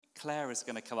Clare is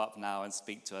going to come up now and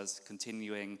speak to us,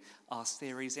 continuing our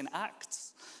series in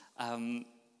Acts.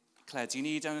 Clare, do you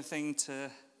need anything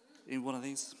in one of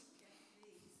these?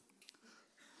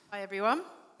 Hi, everyone.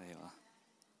 There you are.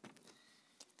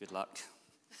 Good luck.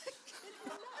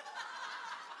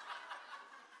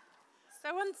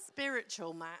 So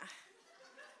unspiritual, Matt.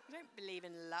 I don't believe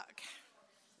in luck.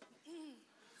 You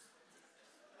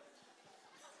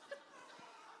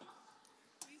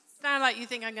sound like you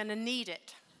think I'm going to need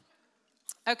it.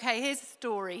 Okay, here's a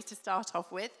story to start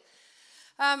off with.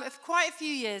 Quite a few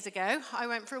years ago, I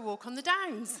went for a walk on the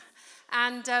Downs.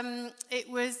 And it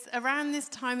was around this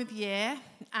time of year.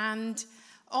 And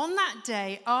on that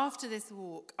day, after this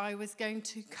walk, I was going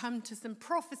to come to some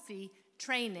prophecy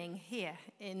training here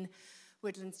in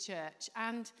Woodlands Church.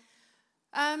 And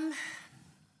I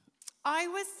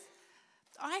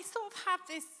sort of have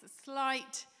this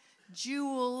slight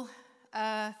dual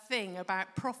thing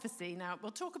about prophecy. Now,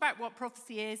 we'll talk about what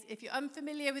prophecy is. If you're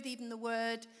unfamiliar with even the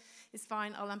word, it's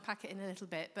fine. I'll unpack it in a little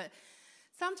bit. But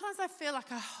sometimes I feel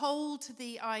like I hold to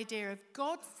the idea of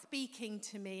God speaking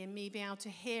to me and me being able to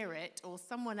hear it, or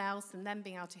someone else and them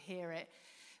being able to hear it,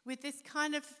 with this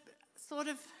kind of sort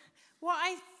of what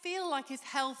I feel like is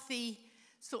healthy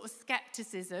sort of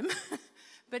skepticism,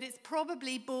 but it's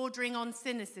probably bordering on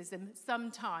cynicism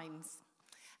sometimes.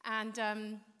 And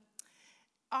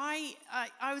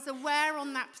I was aware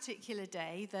on that particular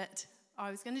day that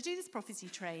I was going to do this prophecy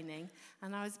training,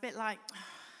 and I was a bit like,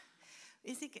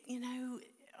 is it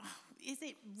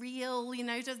real?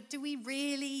 Do we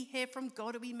really hear from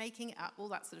God? Are we making it up? All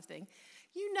that sort of thing.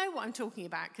 You know what I'm talking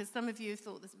about, because some of you have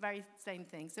thought this very same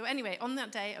thing. So anyway, on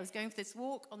that day, I was going for this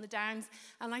walk on the Downs,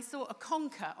 and I saw a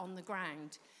conker on the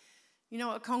ground. You know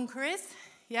what a conker is?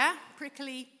 Yeah?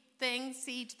 Prickly thing,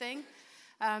 seed thing.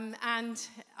 And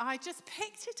I just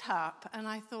picked it up, and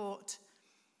I thought,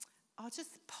 I'll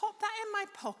just pop that in my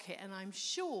pocket, and I'm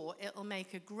sure it'll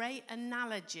make a great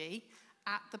analogy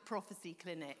at the prophecy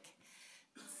clinic.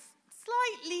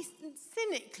 Slightly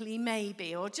cynically,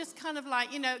 maybe, or just kind of like,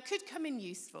 it could come in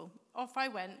useful. Off I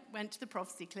went to the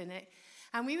prophecy clinic,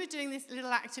 and we were doing this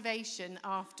little activation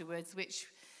afterwards,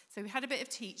 so we had a bit of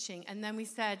teaching, and then we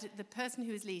said, the person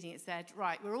who was leading it said,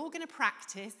 right, we're all going to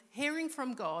practice hearing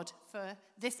from God for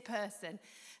this person.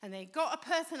 And they got a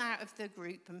person out of the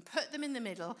group and put them in the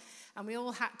middle, and we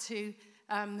all had to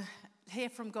hear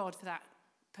from God for that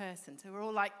person. So we're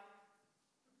all like,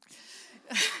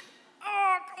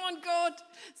 oh, come on, God,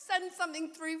 send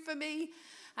something through for me.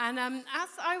 And as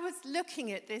I was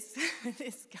looking at this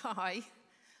guy,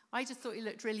 I just thought he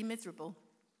looked really miserable.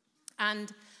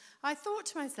 And I thought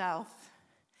to myself,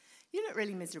 you look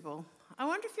really miserable. I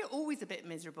wonder if you're always a bit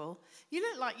miserable. You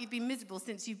look like you've been miserable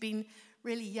since you've been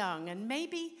really young. And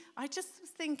maybe, I just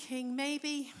was thinking,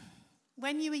 maybe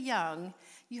when you were young,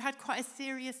 you had quite a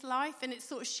serious life, and it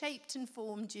sort of shaped and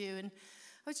formed you. And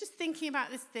I was just thinking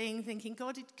about this thing, thinking,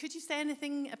 God, could you say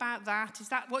anything about that? Is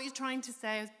that what you're trying to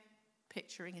say? I was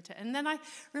picturing it. And then I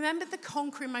remembered the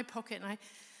conker in my pocket, and I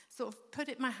sort of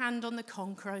put my hand on the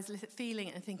conker. I was feeling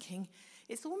it and thinking,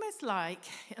 it's almost like,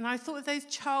 and I thought of those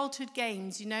childhood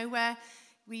games, where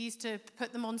we used to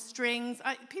put them on strings.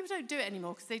 People don't do it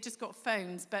anymore because they've just got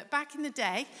phones. But back in the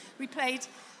day, we played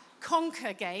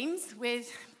conker games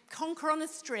with conker on a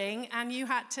string, and you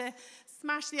had to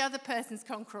smash the other person's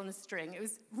conker on a string. It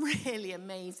was really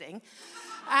amazing.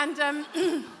 And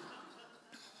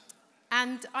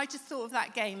and I just thought of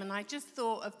that game, and I just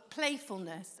thought of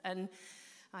playfulness. And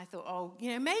I thought,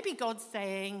 maybe God's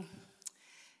saying,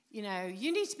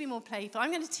 you need to be more playful.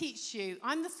 I'm going to teach you.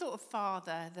 I'm the sort of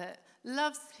father that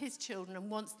loves his children and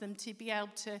wants them to be able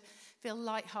to feel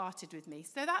lighthearted with me.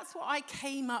 So that's what I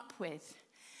came up with.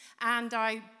 And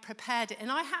I prepared it. And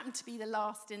I happened to be the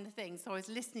last in the thing. So I was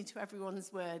listening to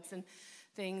everyone's words and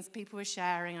things people were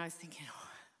sharing. I was thinking,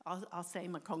 I'll say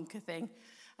my conker thing.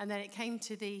 And then it came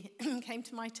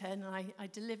to my turn, and I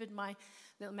delivered my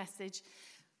little message,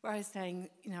 where I was saying,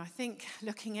 I think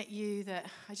looking at you, that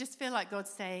I just feel like God's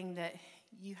saying that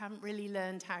you haven't really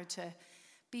learned how to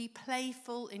be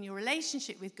playful in your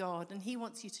relationship with God, and he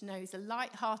wants you to know he's a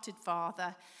light-hearted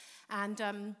father.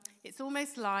 And it's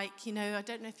almost like, I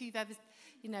don't know if you've ever,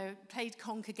 played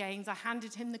conker games. I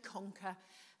handed him the conker,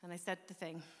 and I said the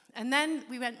thing. And then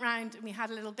we went round and we had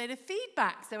a little bit of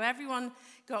feedback. So everyone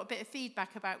got a bit of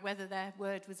feedback about whether their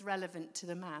word was relevant to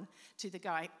the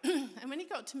guy. And when he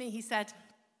got to me, he said,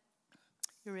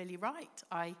 you're really right.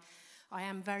 I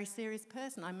am a very serious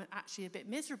person. I'm actually a bit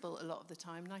miserable a lot of the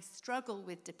time, and I struggle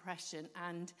with depression,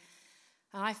 and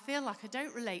I feel like I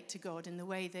don't relate to God in the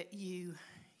way that you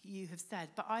have said.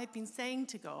 But I've been saying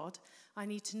to God, I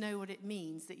need to know what it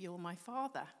means that you're my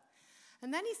father.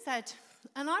 And then he said,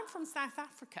 and I'm from South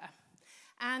Africa,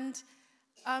 and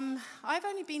I've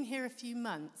only been here a few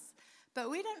months, but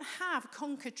we don't have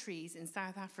conker trees in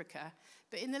South Africa.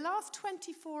 But in the last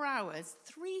 24 hours,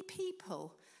 3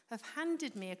 people have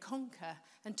handed me a conker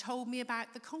and told me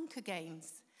about the conker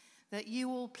games that you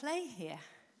all play here.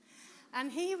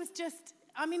 And he was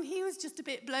just a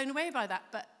bit blown away by that,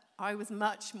 but I was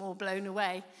much more blown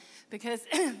away because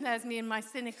there's me and my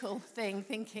cynical thing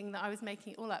thinking that I was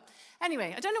making it all up.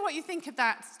 Anyway, I don't know what you think of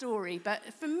that story, but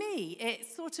for me, it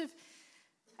sort of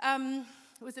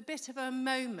was a bit of a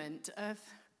moment of,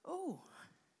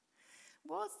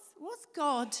 was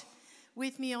God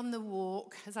with me on the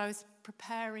walk as I was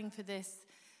preparing for this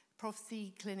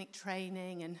prophecy clinic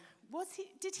training? And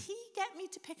did he get me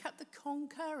to pick up the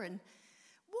conker? And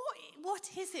what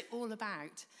is it all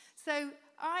about? So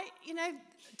I,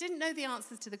 didn't know the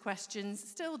answers to the questions,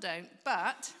 still don't,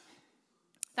 but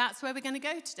that's where we're going to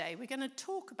go today. We're going to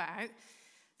talk about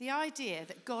the idea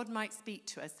that God might speak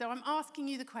to us. So I'm asking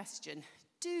you the question,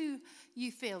 do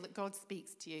you feel that God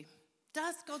speaks to you?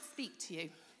 Does God speak to you?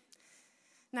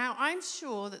 Now, I'm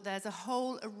sure that there's a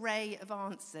whole array of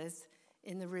answers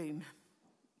in the room.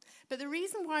 But the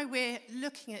reason why we're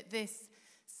looking at this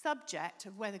subject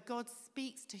of whether God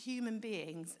speaks to human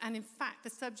beings, and in fact the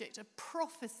subject of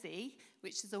prophecy,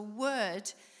 which is a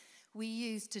word we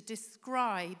use to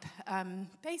describe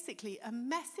basically a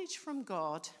message from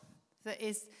God that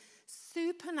is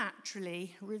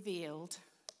supernaturally revealed.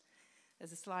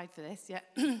 There's a slide for this, yeah.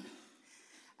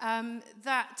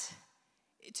 That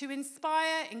to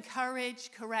inspire,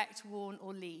 encourage, correct, warn,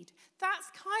 or lead. That's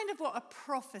kind of what a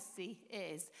prophecy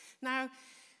is. Now,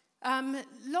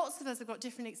 lots of us have got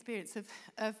different experience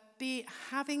of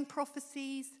having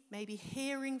prophecies, maybe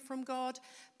hearing from God,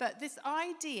 but this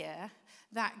idea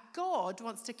that God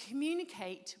wants to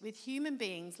communicate with human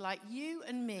beings like you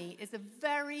and me is a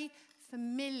very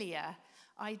familiar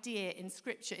idea in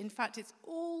Scripture. In fact, it's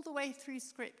all the way through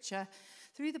Scripture,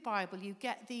 through the Bible, you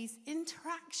get these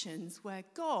interactions where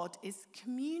God is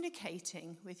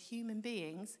communicating with human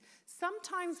beings,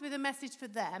 sometimes with a message for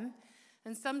them,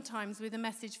 and sometimes with a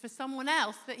message for someone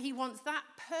else that he wants that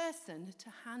person to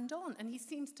hand on. And he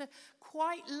seems to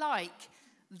quite like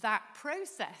that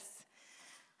process.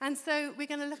 And so we're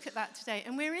going to look at that today.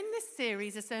 And we're in this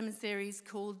series, a sermon series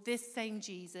called This Same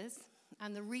Jesus.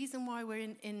 And the reason why we're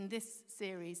in this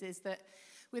series is that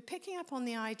we're picking up on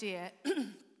the idea,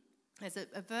 there's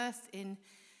a verse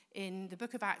in the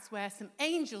book of Acts where some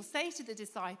angels say to the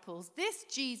disciples, this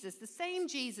Jesus, the same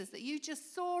Jesus that you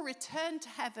just saw return to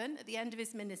heaven at the end of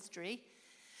his ministry,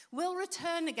 will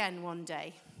return again one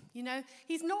day.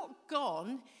 He's not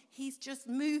gone, he's just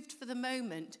moved for the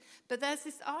moment. But there's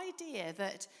this idea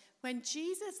that when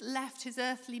Jesus left his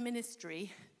earthly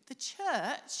ministry, the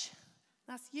church,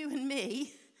 that's you and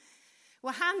me,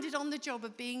 were handed on the job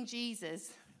of being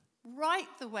Jesus right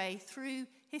the way through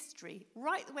history,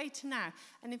 right the way to now.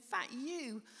 And in fact,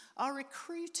 you are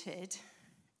recruited,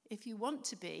 if you want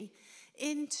to be,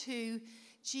 into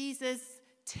Jesus'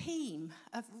 team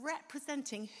of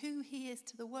representing who he is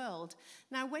to the world.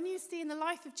 Now, when you see in the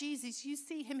life of Jesus, you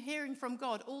see him hearing from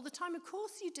God all the time. Of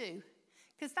course you do,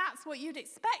 because that's what you'd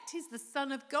expect. He's the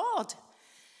Son of God,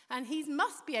 and he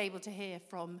must be able to hear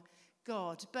from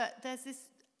God. But there's this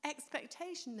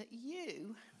expectation that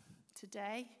you,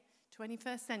 today,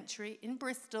 21st century, in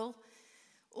Bristol,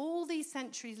 all these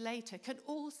centuries later, can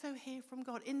also hear from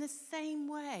God in the same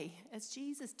way as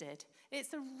Jesus did.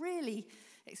 It's a really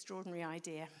extraordinary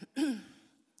idea.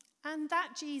 And that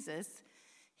Jesus,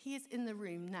 he is in the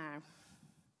room now,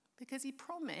 because he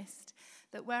promised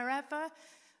that wherever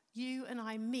you and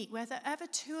I meet, wherever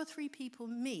 2 or 3 people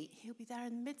meet, he'll be there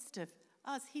in the midst of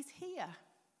us. He's here.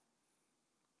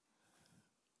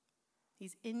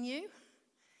 He's in you.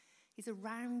 He's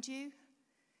around you.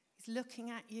 He's looking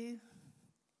at you.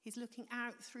 He's looking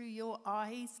out through your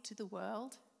eyes to the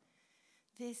world.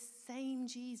 This same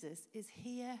Jesus is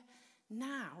here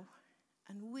now,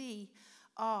 and we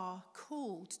are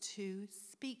called to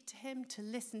speak to him, to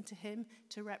listen to him,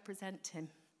 to represent him.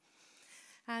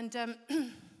 And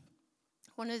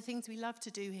one of the things we love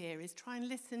to do here is try and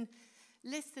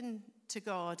listen to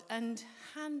God and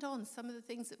hand on some of the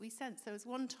things that we sense. There was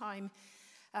one time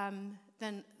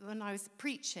then when I was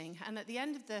preaching, and at the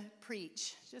end of the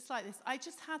preach, just like this, I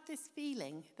just had this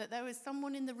feeling that there was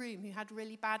someone in the room who had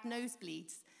really bad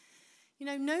nosebleeds.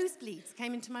 Nosebleeds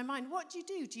came into my mind. What do you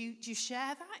do? Do you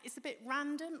share that? It's a bit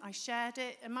random. I shared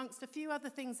it amongst a few other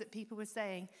things that people were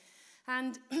saying,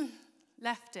 and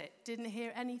left it. Didn't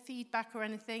hear any feedback or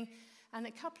anything. And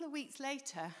a couple of weeks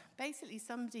later, basically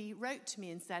somebody wrote to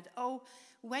me and said, oh,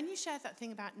 when you shared that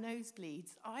thing about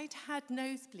nosebleeds, I'd had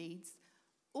nosebleeds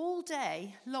all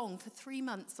day long for 3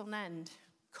 months on end.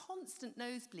 Constant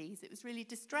nosebleeds. It was really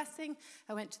distressing.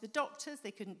 I went to the doctors.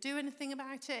 They couldn't do anything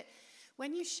about it.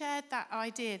 When you shared that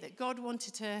idea that God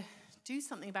wanted to do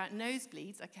something about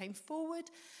nosebleeds, I came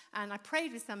forward and I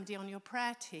prayed with somebody on your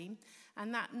prayer team.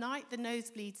 And that night, the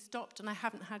nosebleeds stopped and I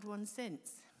haven't had one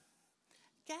since.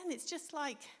 Again, it's just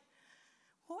like,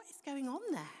 what is going on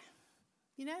there?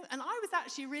 You know, and I was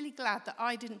actually really glad that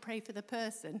I didn't pray for the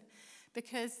person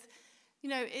because, you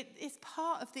know, it's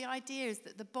part of the idea is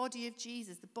that the body of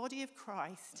Jesus, the body of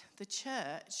Christ, the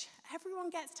church, everyone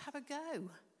gets to have a go.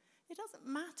 It doesn't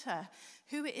matter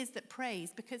who it is that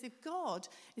prays, because if God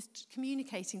is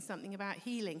communicating something about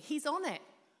healing, he's on it.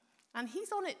 And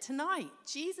he's on it tonight.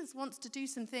 Jesus wants to do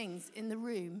some things in the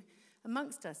room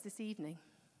amongst us this evening.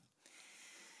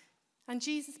 And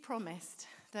Jesus promised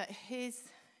that his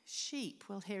sheep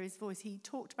will hear his voice. He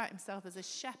talked about himself as a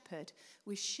shepherd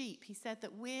with sheep. He said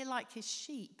that we're like his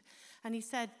sheep. And he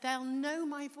said, they'll know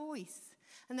my voice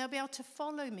and they'll be able to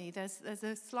follow me. There's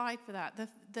a slide for that.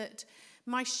 That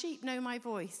my sheep know my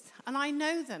voice and I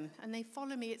know them and they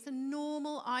follow me. It's a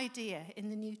normal idea in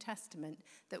the New Testament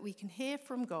that we can hear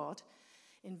from God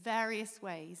in various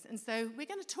ways. And so we're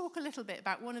going to talk a little bit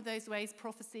about one of those ways,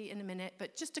 prophecy, in a minute,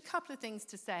 but just a couple of things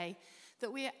to say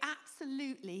that we are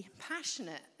absolutely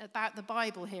passionate about the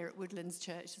Bible here at Woodlands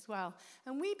Church as well.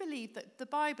 And we believe that the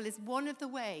Bible is one of the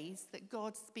ways that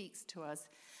God speaks to us.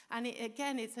 And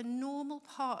it's a normal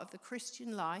part of the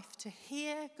Christian life to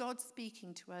hear God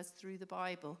speaking to us through the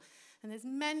Bible. And there's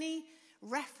many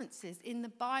references in the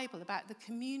Bible about the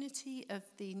community of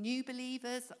the new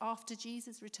believers after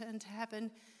Jesus returned to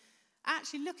heaven,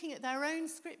 actually looking at their own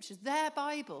scriptures, their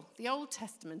Bible, the Old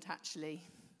Testament actually,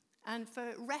 and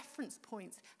for reference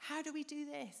points. How do we do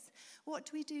this? What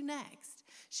do we do next?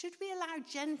 Should we allow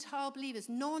Gentile believers,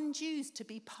 non-Jews, to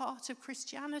be part of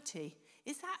Christianity?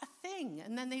 Is that a thing?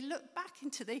 And then they look back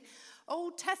into the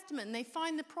Old Testament and they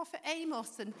find the prophet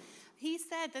Amos, and he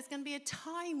said there's going to be a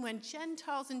time when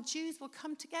Gentiles and Jews will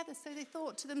come together. So they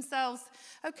thought to themselves,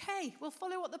 okay, we'll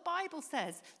follow what the Bible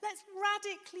says. Let's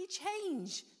radically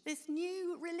change this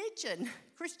new religion,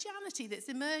 Christianity, that's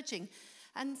emerging,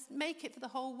 and make it for the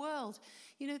whole world.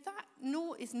 You know, that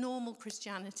is normal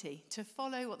Christianity, to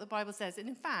follow what the Bible says. And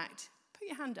in fact, put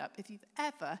your hand up if you've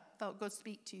ever felt God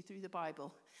speak to you through the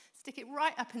Bible. Stick it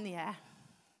right up in the air.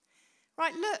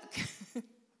 Right, look.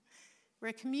 We're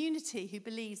a community who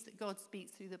believes that God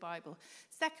speaks through the Bible.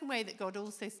 Second way that God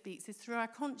also speaks is through our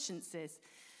consciences.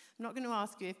 I'm not going to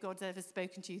ask you if God's ever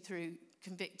spoken to you through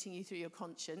convicting you through your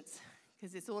conscience,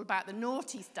 because it's all about the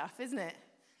naughty stuff, isn't it?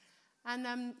 And,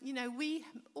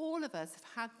 all of us have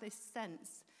had this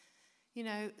sense,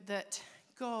 that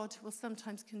God will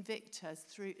sometimes convict us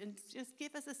through and just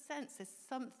give us a sense there's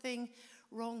something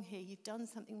wrong here. You've done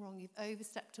something wrong. You've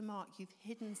overstepped a mark. You've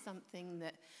hidden something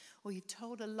or you've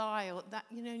told a lie, or that,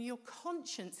 and your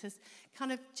conscience has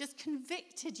kind of just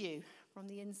convicted you from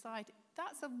the inside.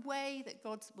 That's a way that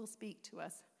God will speak to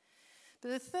us.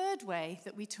 But the third way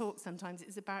that we talk sometimes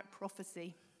is about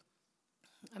prophecy.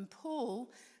 And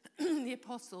Paul, the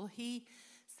apostle, he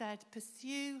said,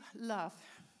 pursue love,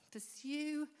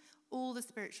 pursue all the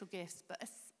spiritual gifts, but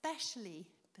especially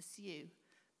pursue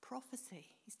prophecy.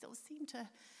 He still seemed to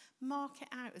mark it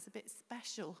out as a bit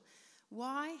special.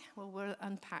 Why? Well, we'll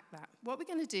unpack that. What we're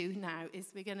going to do now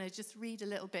is we're going to just read a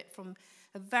little bit from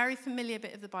a very familiar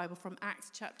bit of the Bible from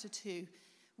Acts chapter 2,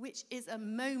 which is a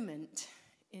moment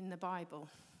in the Bible.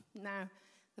 Now,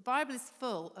 the Bible is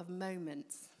full of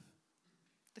moments.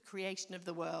 The creation of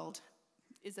the world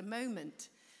is a moment.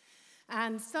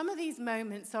 And some of these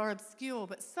moments are obscure,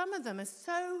 but some of them are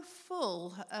so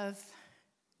full of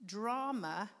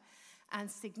drama and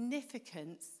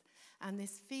significance and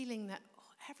this feeling that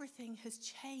everything has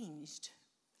changed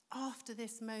after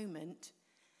this moment,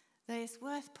 that it's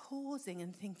worth pausing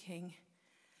and thinking,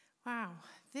 wow,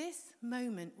 this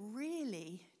moment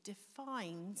really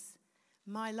defines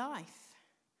my life,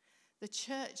 the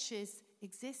church's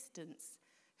existence,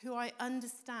 who I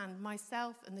understand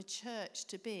myself and the church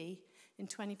to be in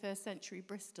 21st century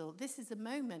Bristol. This is a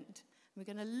moment. We're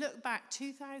going to look back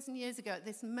 2,000 years ago at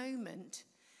this moment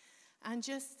and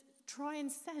just try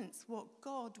and sense what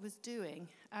God was doing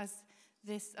as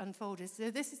this unfolded.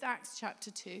 So this is Acts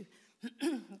chapter 2.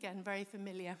 Again, very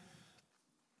familiar.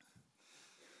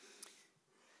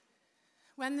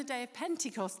 When the day of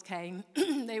Pentecost came,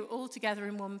 they were all together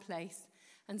in one place.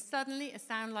 And suddenly a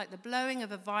sound like the blowing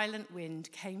of a violent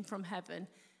wind came from heaven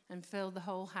and filled the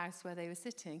whole house where they were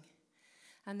sitting.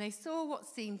 And they saw what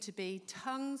seemed to be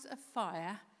tongues of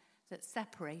fire that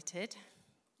separated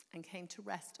and came to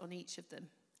rest on each of them.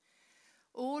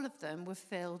 All of them were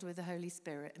filled with the Holy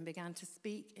Spirit and began to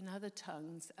speak in other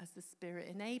tongues as the Spirit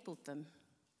enabled them.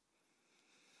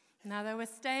 Now they were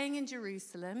staying in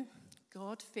Jerusalem,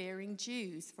 God-fearing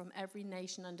Jews from every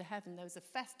nation under heaven. There was a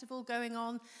festival going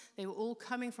on. They were all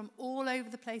coming from all over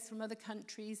the place, from other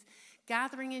countries,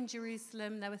 gathering in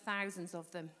Jerusalem. There were thousands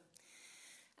of them.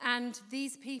 And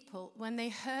these people, when they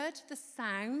heard the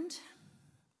sound,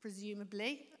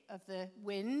 presumably, of the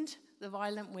wind, the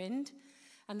violent wind,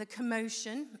 and the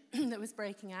commotion that was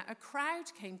breaking out, a crowd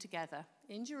came together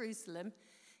in Jerusalem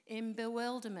in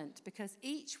bewilderment, because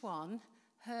each one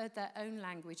heard their own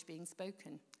language being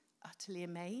spoken. Utterly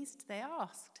amazed, they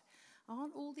asked,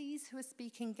 "Aren't all these who are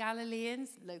speaking Galileans,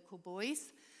 local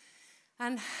boys?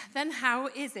 And then how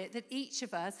is it that each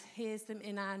of us hears them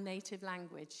in our native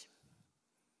language?"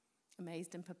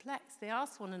 Amazed and perplexed, they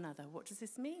asked one another, "What does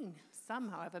this mean?" Some,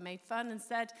 however, made fun and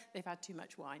said they've had too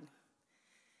much wine.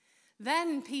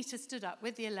 Then Peter stood up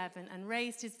with the 11 and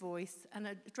raised his voice and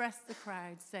addressed the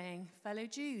crowd, saying, "Fellow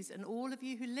Jews, and all of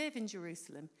you who live in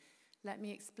Jerusalem, let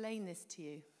me explain this to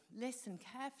you. Listen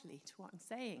carefully to what I'm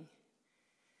saying.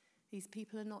 These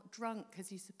people are not drunk,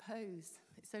 as you suppose.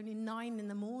 It's only 9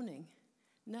 a.m.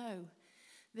 No,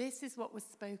 this is what was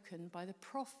spoken by the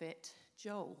prophet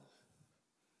Joel.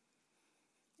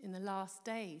 In the last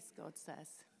days, God says,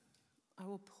 I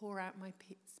will pour out my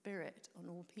spirit on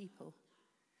all people.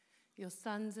 Your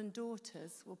sons and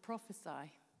daughters will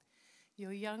prophesy.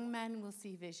 Your young men will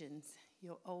see visions.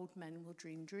 Your old men will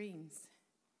dream dreams.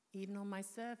 Even on my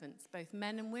servants, both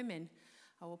men and women,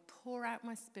 I will pour out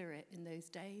my spirit in those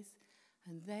days,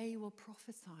 and they will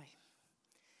prophesy."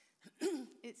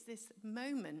 It's this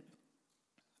moment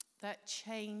that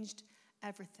changed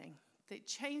everything. That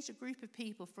changed a group of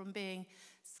people from being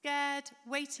scared,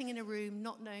 waiting in a room,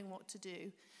 not knowing what to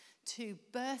do, to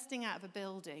bursting out of a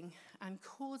building and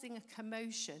causing a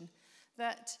commotion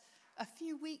that a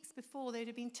few weeks before they'd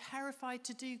have been terrified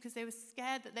to do, because they were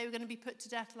scared that they were going to be put to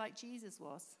death like Jesus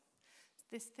was.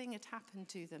 This thing had happened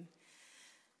to them.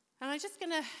 And I'm just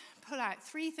going to pull out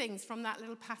 3 things from that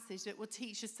little passage that will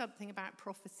teach us something about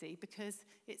prophecy, because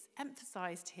it's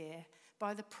emphasized here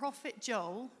by the prophet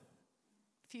Joel,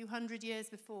 a few hundred years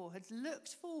before, had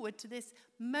looked forward to this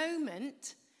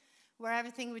moment where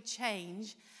everything would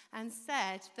change and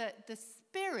said that the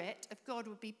Spirit of God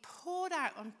would be poured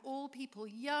out on all people,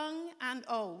 young and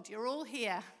old. You're all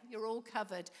here. You're all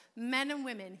covered. Men and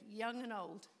women, young and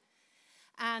old.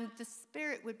 And the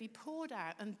Spirit would be poured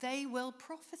out and they will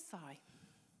prophesy.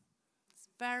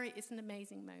 It's an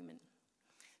amazing moment.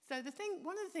 So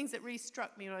one of the things that really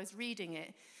struck me when I was reading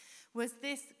it was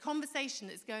this conversation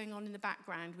that's going on in the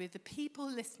background with the people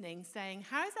listening, saying,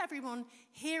 how is everyone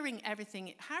hearing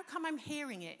everything? How come I'm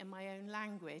hearing it in my own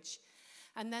language?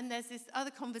 And then there's this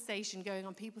other conversation going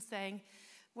on, people saying,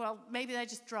 well, maybe they're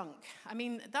just drunk. I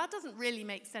mean, that doesn't really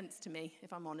make sense to me,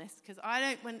 if I'm honest, because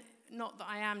not that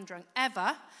I am drunk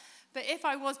ever, but if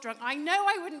I was drunk, I know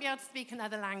I wouldn't be able to speak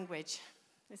another language.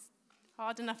 It's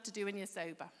hard enough to do when you're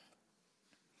sober.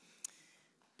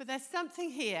 But there's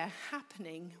something here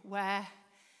happening where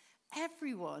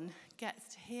everyone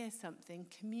gets to hear something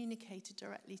communicated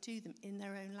directly to them in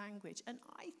their own language. And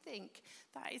I think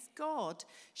that is God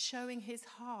showing his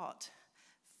heart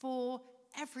for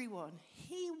everyone.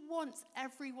 He wants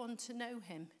everyone to know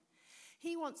him.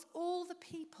 He wants all the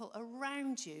people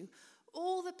around you,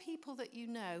 all the people that you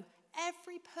know,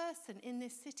 every person in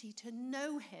this city to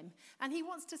know him. And he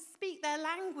wants to speak their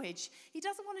language. He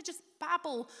doesn't want to just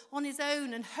babble on his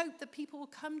own and hope that people will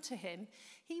come to him.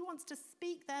 He wants to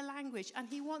speak their language, and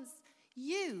he wants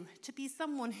you to be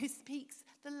someone who speaks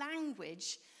the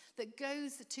language that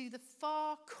goes to the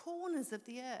far corners of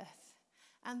the earth.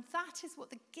 And that is what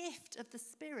the gift of the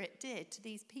Spirit did to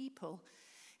these people.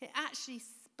 It actually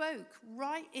spoke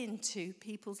right into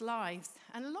people's lives.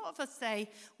 And a lot of us say,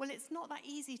 well, it's not that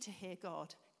easy to hear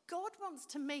God. God wants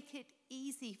to make it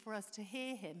easy for us to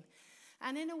hear him.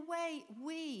 And in a way,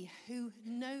 we who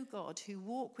know God, who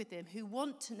walk with him, who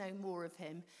want to know more of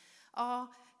him, I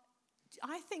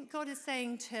think God is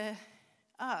saying to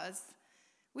us,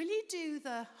 will you do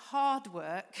the hard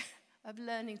work of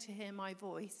learning to hear my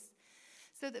voice?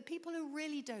 So that people who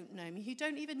really don't know me, who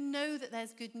don't even know that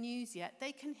there's good news yet,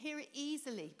 they can hear it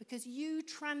easily because you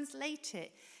translate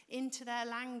it into their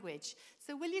language.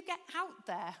 So will you get out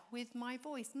there with my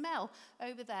voice? Mel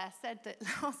over there said that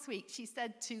last week. She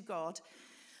said to God,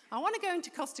 I want to go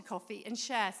into Costa Coffee and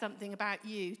share something about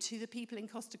you to the people in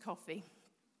Costa Coffee.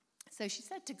 So she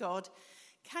said to God,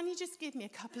 can you just give me a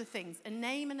couple of things, a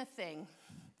name and a thing?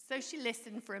 So she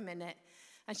listened for a minute,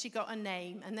 and she got a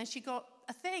name, and then she got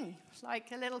a thing,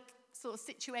 like a little sort of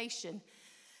situation.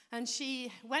 And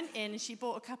she went in and she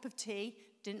bought a cup of tea.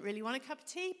 Didn't really want a cup of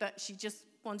tea, but she just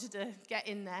wanted to get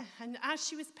in there. And as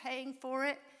she was paying for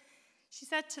it, she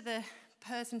said to the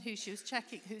person who's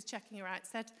checking her out,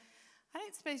 said, "I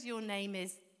don't suppose your name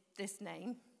is this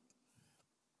name?"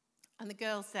 And the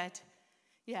girl said,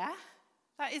 "Yeah,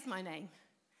 that is my name."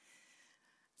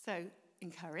 So,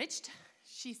 encouraged,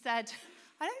 she said,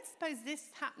 "I don't suppose this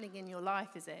is happening in your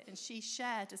life, is it?" And she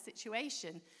shared a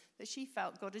situation that she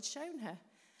felt God had shown her.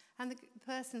 And the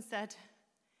person said,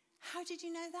 "How did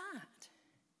you know that?"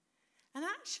 And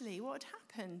actually, what had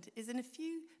happened is in a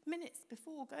few minutes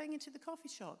before going into the coffee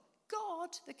shop,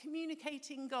 God, the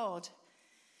communicating God,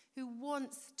 who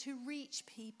wants to reach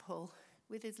people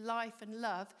with his life and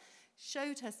love,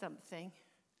 showed her something.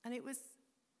 And it was,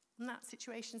 in that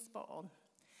situation, spot on.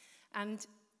 And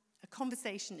a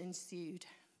conversation ensued.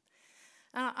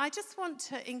 I just want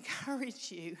to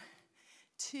encourage you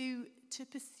to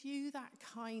pursue that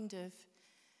kind of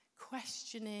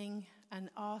questioning and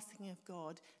asking of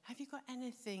God, have you got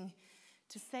anything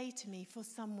to say to me for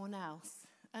someone else?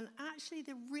 And actually,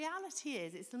 the reality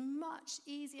is it's much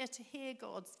easier to hear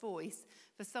God's voice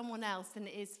for someone else than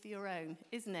it is for your own,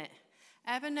 isn't it?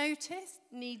 Ever noticed?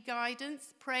 Need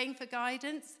guidance? Praying for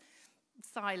guidance?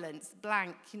 Silence,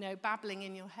 blank, babbling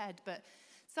in your head. But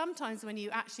sometimes when you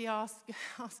actually ask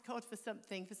God for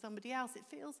something for somebody else, it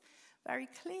feels very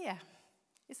clear.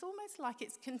 It's almost like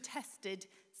it's contested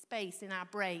space in our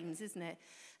brains, isn't it?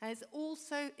 And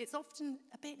it's often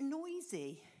a bit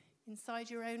noisy inside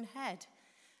your own head.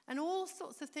 And all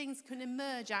sorts of things can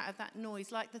emerge out of that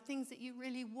noise, like the things that you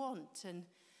really want and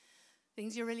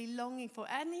things you're really longing for.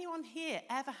 Anyone here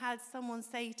ever had someone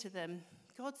say to them,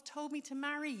 "God's told me to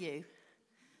marry you"?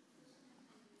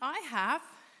 I have,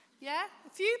 yeah, a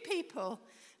few people.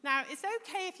 Now, it's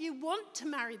okay if you want to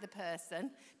marry the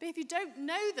person, but if you don't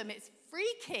know them, it's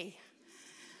freaky.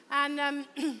 And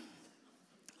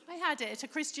I had it at a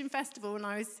Christian festival when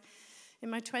I was in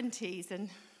my 20s, and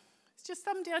it's just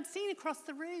somebody I'd seen across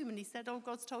the room, and he said, "Oh,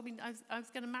 God's told me I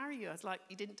was going to marry you." I was like,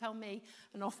 "You didn't tell me,"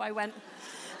 and off I went.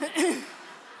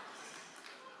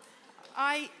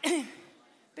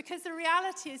 Because the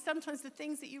reality is sometimes the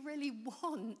things that you really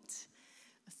want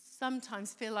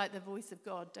sometimes feel like the voice of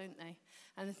God, don't they?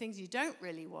 And the things you don't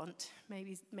really want,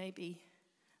 maybe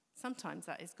sometimes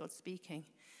that is God speaking.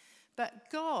 But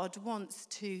God wants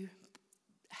to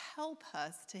help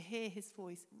us to hear his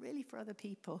voice really for other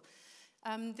people.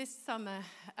 This summer,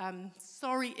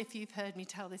 sorry if you've heard me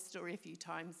tell this story a few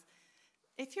times.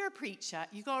 If you're a preacher,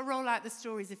 you've got to roll out the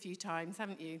stories a few times,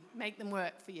 haven't you? Make them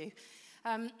work for you.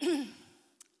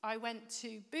 I went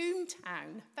to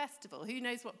Boomtown Festival. Who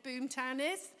knows what Boomtown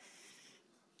is?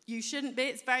 You shouldn't be.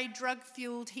 It's a very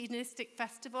drug-fueled, hedonistic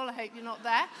festival. I hope you're not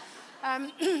there.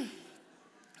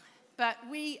 But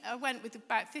we went with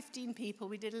about 15 people.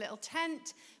 We did a little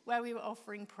tent where we were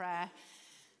offering prayer.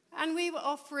 And we were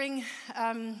offering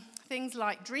things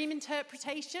like dream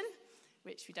interpretation,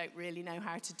 which we don't really know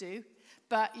how to do.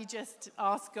 But you just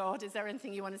ask God, is there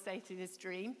anything you want to say through this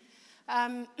dream?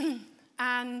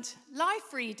 And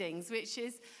life readings, which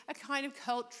is a kind of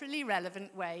culturally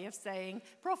relevant way of saying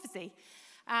prophecy.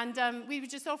 And we were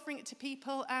just offering it to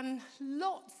people, and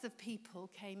lots of people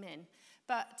came in.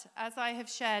 But as I have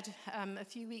shared a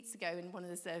few weeks ago in one of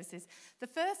the services, the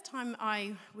first time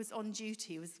I was on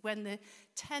duty was when the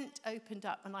tent opened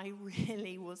up, and I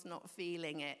really was not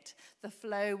feeling it. The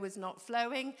flow was not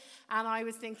flowing, and I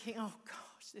was thinking, oh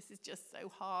gosh, this is just so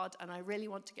hard, and I really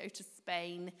want to go to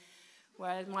Spain,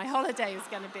 where my holiday was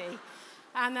going to be.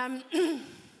 And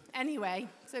anyway,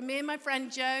 so me and my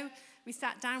friend Jo, we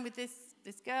sat down with this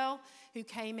girl who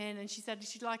came in, and she said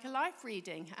she'd like a life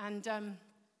reading. And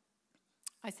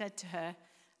I said to her,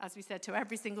 as we said to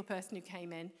every single person who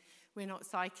came in, we're not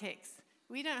psychics.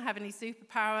 We don't have any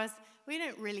superpowers. We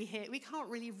can't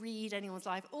really read anyone's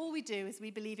life. All we do is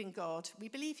we believe in God. We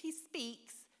believe he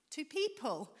speaks to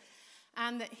people,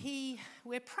 and that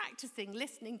we're practicing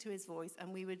listening to his voice,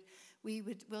 and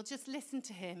we'll just listen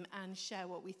to him and share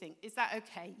what we think. Is that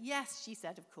okay? Yes, she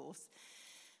said, of course.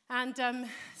 And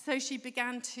so she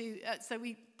began to, so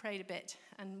we prayed a bit,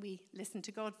 and we listened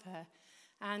to God for her.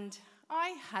 And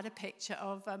I had a picture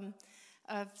of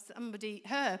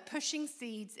her pushing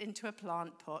seeds into a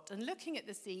plant pot and looking at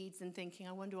the seeds and thinking,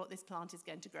 I wonder what this plant is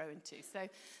going to grow into. So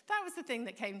that was the thing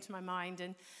that came to my mind.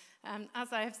 And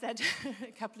as I have said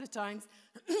a couple of times,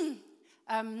 it's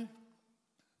a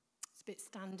bit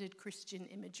standard Christian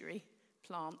imagery,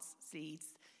 plants,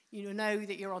 seeds. You know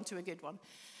that you're onto a good one.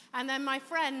 And then my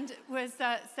friend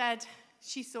said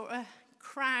she saw a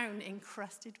crown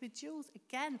encrusted with jewels.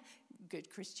 Again, good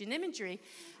Christian imagery.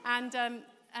 And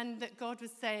that God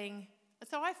was saying,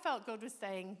 so I felt God was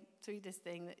saying through this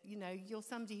thing that, you're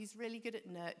somebody who's really good at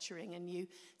nurturing and you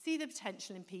see the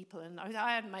potential in people. And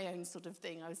I had my own sort of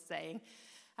thing I was saying.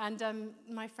 And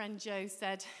my friend Joe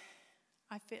said,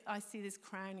 I see this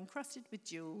crown encrusted with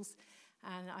jewels,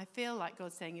 and I feel like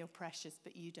God's saying you're precious,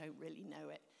 but you don't really know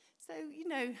it. So,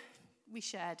 we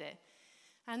shared it.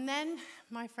 And then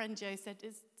my friend Joe said,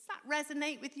 does that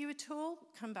resonate with you at all?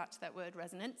 Come back to that word,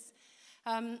 resonance.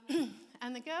 And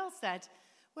the girl said,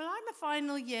 well, I'm a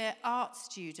final year art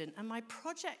student, and my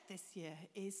project this year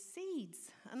is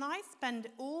seeds. And I spend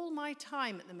all my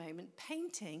time at the moment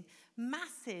painting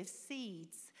massive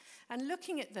seeds and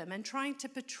looking at them and trying to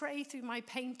portray through my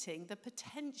painting the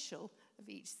potential of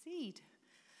each seed.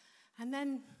 And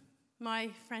then my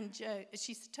friend Jo,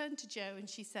 she turned to Jo and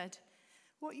she said,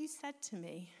 what you said to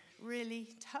me really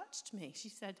touched me. She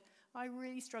said, I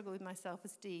really struggle with my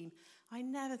self-esteem. I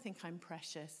never think I'm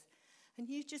precious. And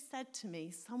you just said to me,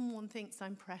 someone thinks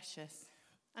I'm precious.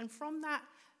 And from that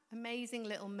amazing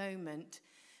little moment,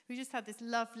 we just had this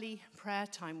lovely prayer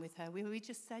time with her where we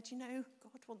just said,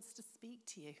 God wants to speak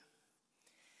to you.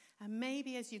 And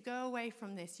maybe as you go away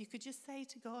from this, you could just say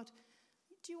to God,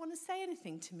 do you want to say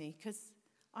anything to me? Because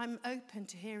I'm open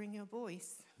to hearing your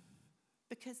voice.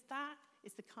 Because that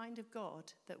is the kind of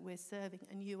God that we're serving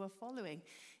and you are following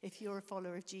if you're a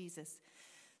follower of Jesus.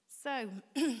 So,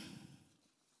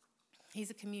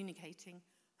 he's a communicating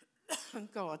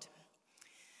God.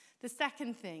 The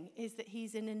second thing is that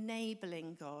he's an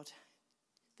enabling God.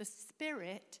 The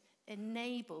Spirit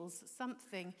enables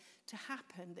something to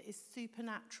happen that is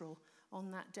supernatural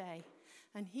on that day.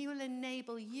 And he will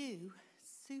enable you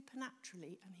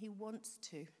supernaturally, and he wants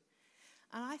to.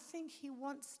 And I think he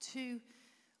wants to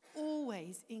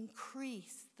always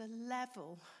increase the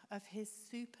level of his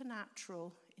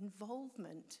supernatural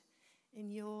involvement in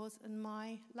yours and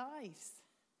my lives.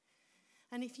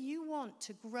 And if you want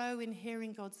to grow in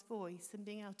hearing God's voice and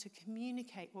being able to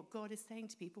communicate what God is saying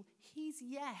to people, he's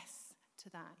yes to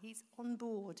that. He's on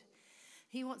board.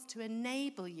 He wants to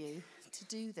enable you to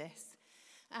do this.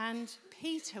 And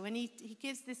Peter, when he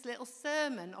gives this little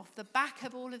sermon off the back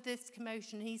of all of this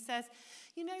commotion, he says,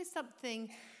 something,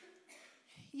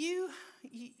 you've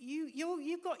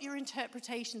got your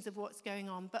interpretations of what's going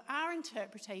on, but our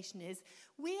interpretation is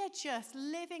we are just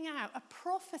living out a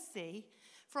prophecy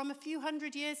from a few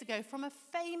hundred years ago from a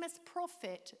famous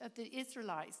prophet of the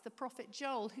Israelites, the prophet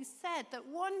Joel, who said that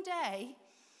one day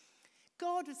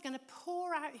God was going to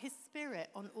pour out his Spirit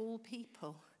on all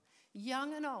people,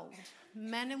 young and old,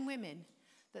 men and women,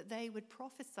 that they would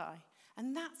prophesy.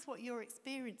 And that's what you're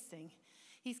experiencing.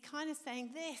 He's kind of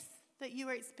saying this that you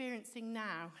are experiencing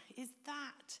now is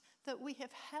that we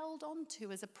have held on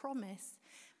to as a promise.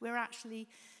 We're actually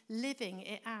living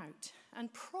it out.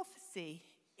 And prophecy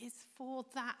is for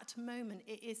that moment.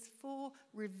 It is for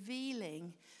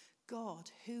revealing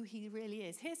God, who he really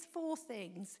is. Here's 4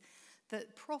 things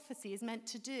that prophecy is meant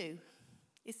to do.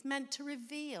 It's meant to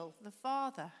reveal the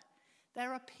Father.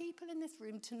 There are people in this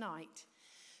room tonight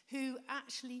who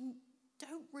actually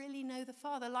don't really know the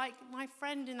Father. Like my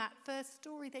friend in that first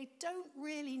story, they don't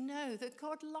really know that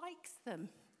God likes them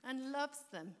and loves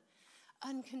them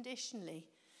unconditionally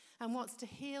and wants to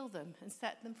heal them and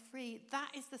set them free. That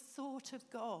is the sort of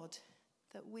God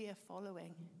that we are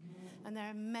following. And there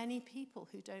are many people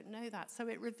who don't know that. So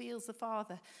it reveals the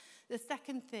Father. The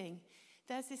second thing,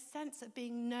 there's this sense of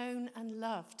being known and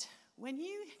loved. When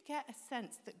you get a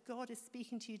sense that God is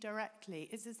speaking to you directly,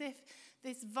 it's as if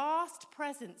this vast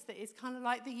presence that is kind of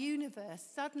like the universe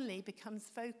suddenly becomes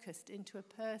focused into a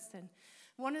person.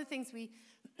 One of the things we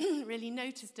really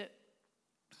noticed at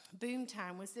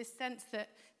Boomtown was this sense that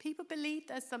people believe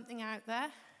there's something out there,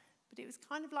 but it was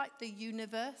kind of like the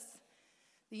universe.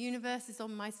 The universe is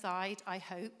on my side, I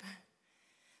hope.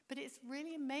 But it's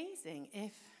really amazing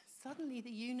if suddenly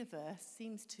the universe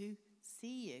seems to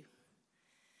see you.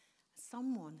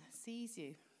 Someone sees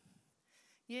you.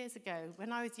 Years ago,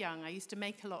 when I was young, I used to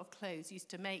make a lot of clothes.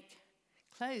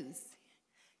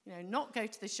 Not go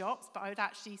to the shops, but I would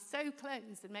actually sew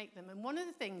clothes and make them. And one of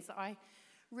the things that I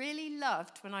really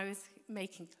loved when I was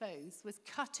making clothes was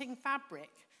cutting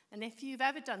fabric. And if you've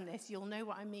ever done this, you'll know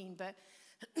what I mean. But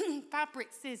fabric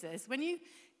scissors, when you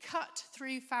cut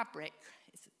through fabric,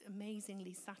 it's an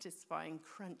amazingly satisfying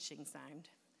crunching sound.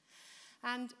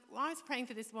 And I was praying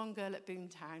for this one girl at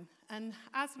Boomtown, and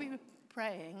as we were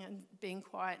praying and being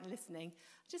quiet and listening,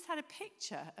 I just had a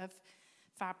picture of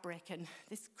fabric and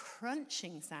this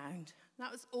crunching sound.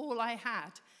 That was all I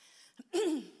had.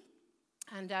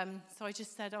 And so I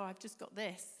just said, I've just got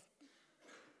this.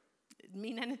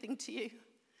 mean anything to you?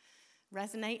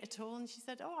 Resonate at all? And she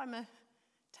said, oh, I'm a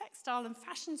textile and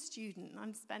fashion student.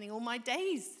 I'm spending all my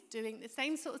days doing the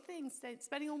same sort of things,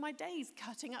 spending all my days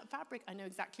cutting up fabric. I know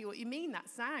exactly what you mean, that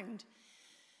sound.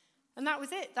 And that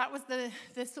was it. That was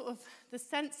the sort of the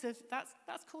sense of,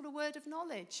 that's called a word of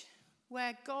knowledge,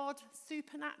 where God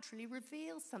supernaturally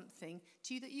reveals something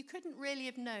to you that you couldn't really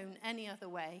have known any other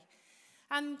way.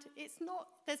 And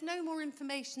there's no more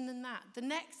information than that. The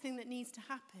next thing that needs to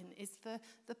happen is for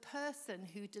the person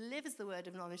who delivers the word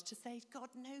of knowledge to say, God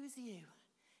knows you.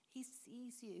 He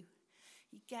sees you.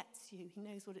 He gets you. He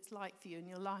knows what it's like for you in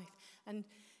your life. And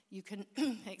you can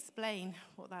explain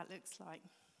what that looks like.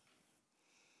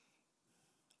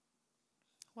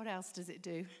 What else does it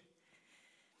do?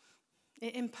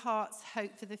 It imparts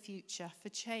hope for the future, for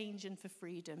change and for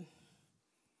freedom.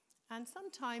 And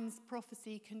sometimes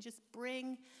prophecy can just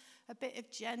bring a bit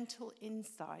of gentle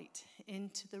insight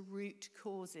into the root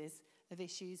causes of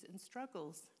issues and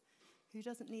struggles. Who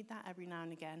doesn't need that every now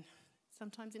and again?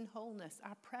 Sometimes in wholeness,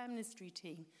 our prayer ministry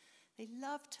team, they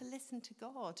love to listen to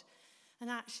God and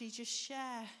actually just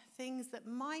share things that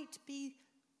might be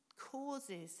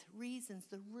causes, reasons,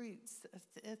 the roots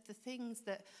of the things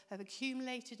that have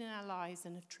accumulated in our lives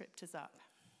and have tripped us up.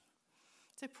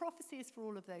 So prophecy is for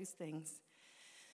all of those things.